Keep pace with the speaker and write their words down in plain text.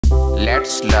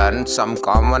Let's learn some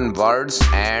common words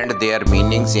and their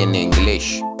meanings in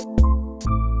English.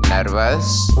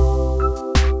 Nervous.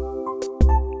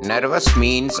 Nervous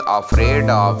means afraid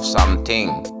of something.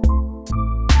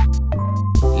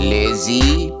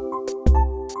 Lazy.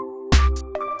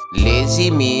 Lazy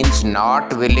means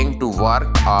not willing to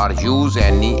work or use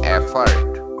any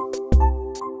effort.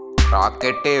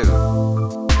 Talkative.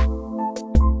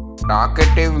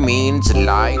 Talkative means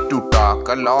like to talk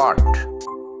a lot.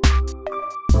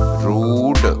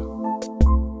 Rude.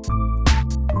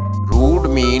 Rude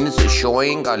means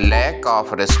showing a lack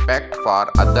of respect for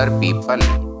other people.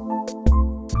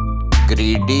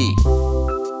 Greedy.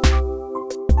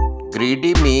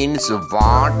 Greedy means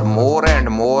want more and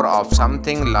more of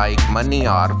something like money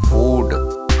or food.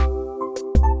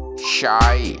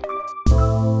 Shy.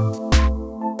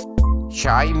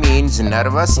 Shy means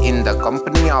nervous in the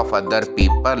company of other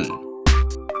people.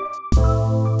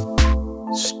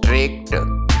 Strict.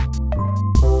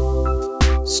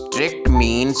 Strict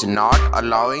means not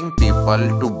allowing people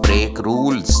to break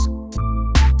rules.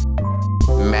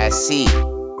 Messy.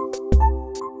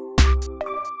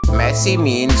 Messy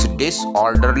means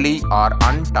disorderly or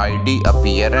untidy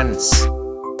appearance.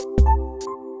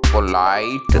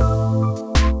 Polite.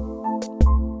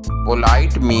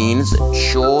 Polite means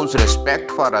shows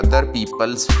respect for other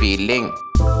people's feeling.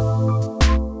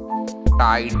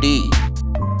 Tidy.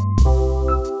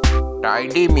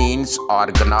 Tidy means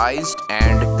organized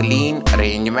and clean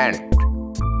arrangement.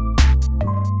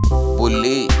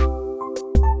 Bully.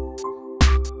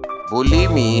 Bully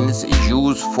means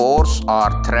use force or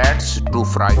threats to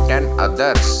frighten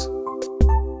others.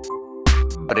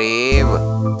 Brave.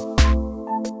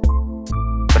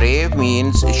 Brave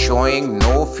means showing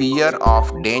no fear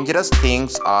of dangerous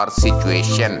things or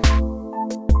situation.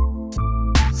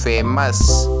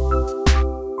 Famous.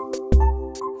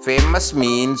 Famous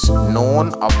means known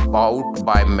about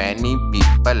by many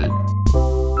people.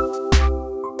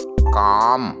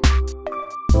 Calm.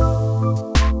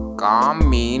 Calm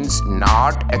means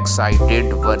not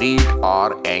excited, worried,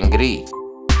 or angry.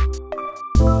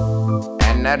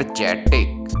 Energetic.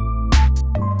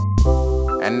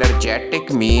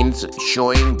 Energetic means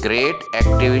showing great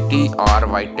activity or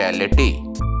vitality.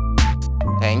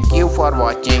 Thank you for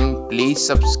watching. Please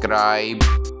subscribe.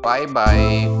 Bye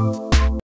bye.